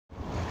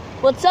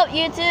What's up,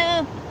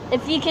 YouTube?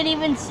 If you can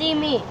even see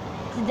me,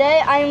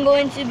 today I'm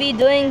going to be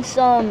doing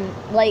some,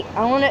 I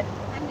want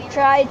to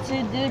try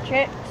to do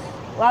tricks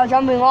while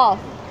jumping off.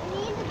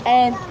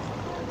 And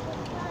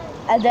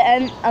at the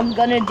end, I'm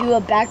going to do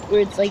a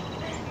backwards,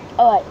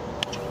 alright.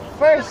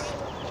 First,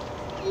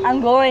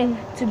 I'm going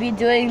to be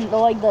doing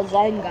the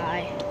Zen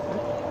guy.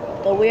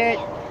 The weird,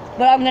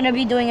 but I'm going to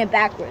be doing it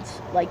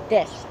backwards, like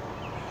this.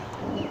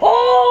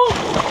 Oh!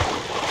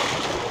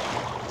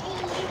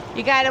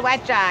 You got a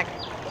wet jog.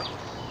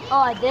 Oh,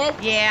 I did?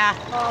 Yeah.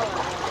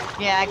 Oh.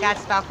 Yeah, I got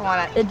stuff on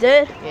it. It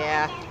did?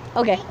 Yeah.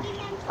 Okay.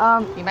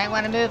 You might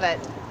want to move it.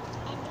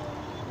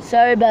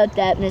 Sorry about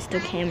that,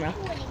 Mr. Camera.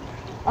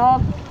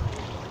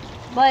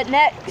 But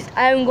next,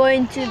 I'm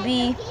going to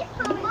be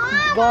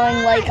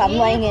going like I'm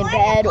laying in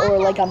bed or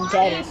like I'm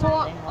dead or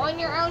something. On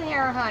your own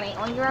hair, honey.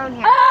 On your own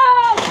hair.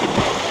 Oh!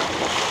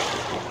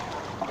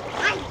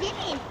 I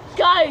didn't.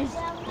 Guys,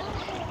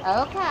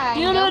 Okay.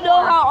 you don't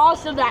know how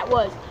awesome that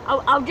was.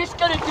 I'm just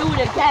gonna do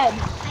it again.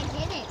 I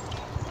didn't.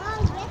 Oh,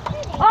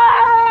 yesterday.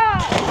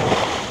 Ah!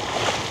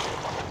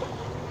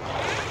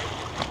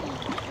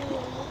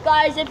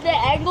 Guys, if the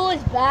angle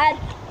is bad,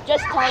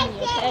 just tell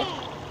me, okay?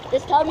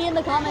 Just tell me in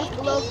the comments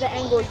below if the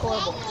angle is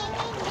horrible.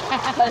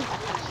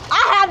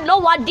 I have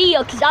no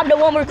idea because I'm the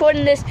one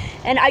recording this,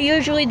 and I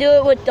usually do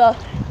it with the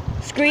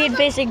screen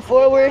facing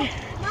forward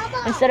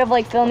instead of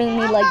filming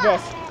me like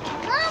this.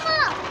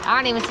 I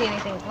don't even see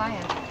anything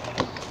playing.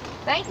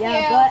 Thank you.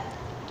 But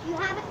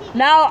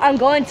now I'm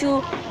going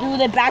to do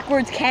the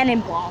backwards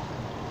cannonball.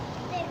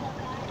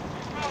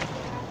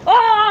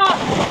 Ah!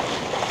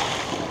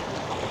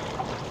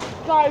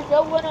 Guys,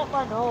 that went up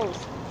my nose.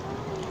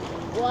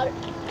 What?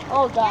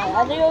 Oh God,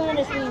 I think I'm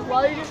gonna sneeze.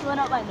 Water just went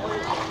up my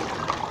nose.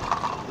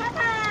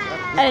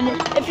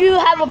 And if you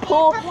have a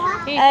pool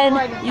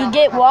and you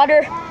get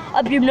water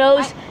up your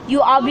nose,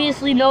 you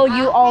obviously know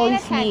you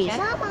always sneeze.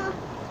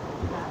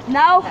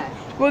 Now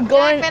we're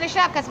going. Jack, finish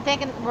up because I'm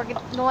thinking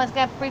no one's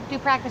gonna do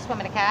practice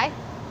swimming, okay?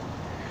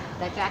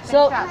 Let Jack finish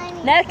So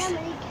up. next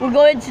we're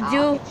going to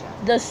do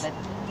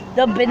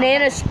the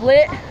banana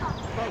split,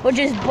 which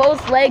is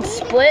both legs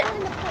split.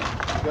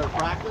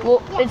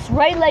 Well, it's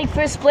right leg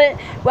first split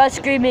while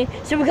screaming.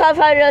 So we can't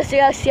find us. See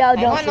how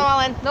Hang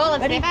on,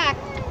 Nolan, stay back.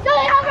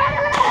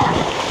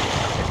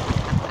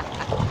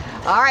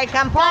 All right,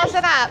 come pause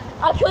it up.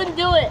 I couldn't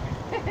do it.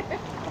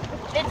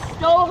 It's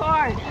so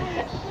hard.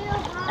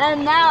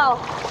 And now,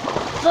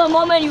 the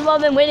moment you've all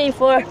been waiting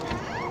for,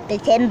 the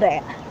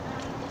timber.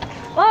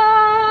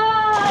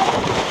 Ah!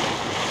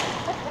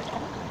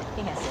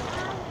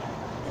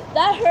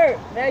 That hurt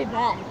very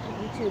bad.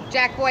 YouTube.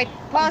 Jack boy,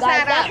 pause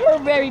Guys, that up. That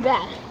hurt very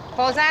bad.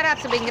 Pause that up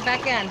so we can get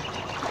back in.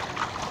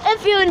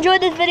 If you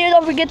enjoyed this video,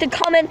 don't forget to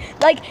comment,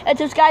 like, and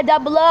subscribe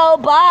down below.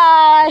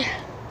 Bye.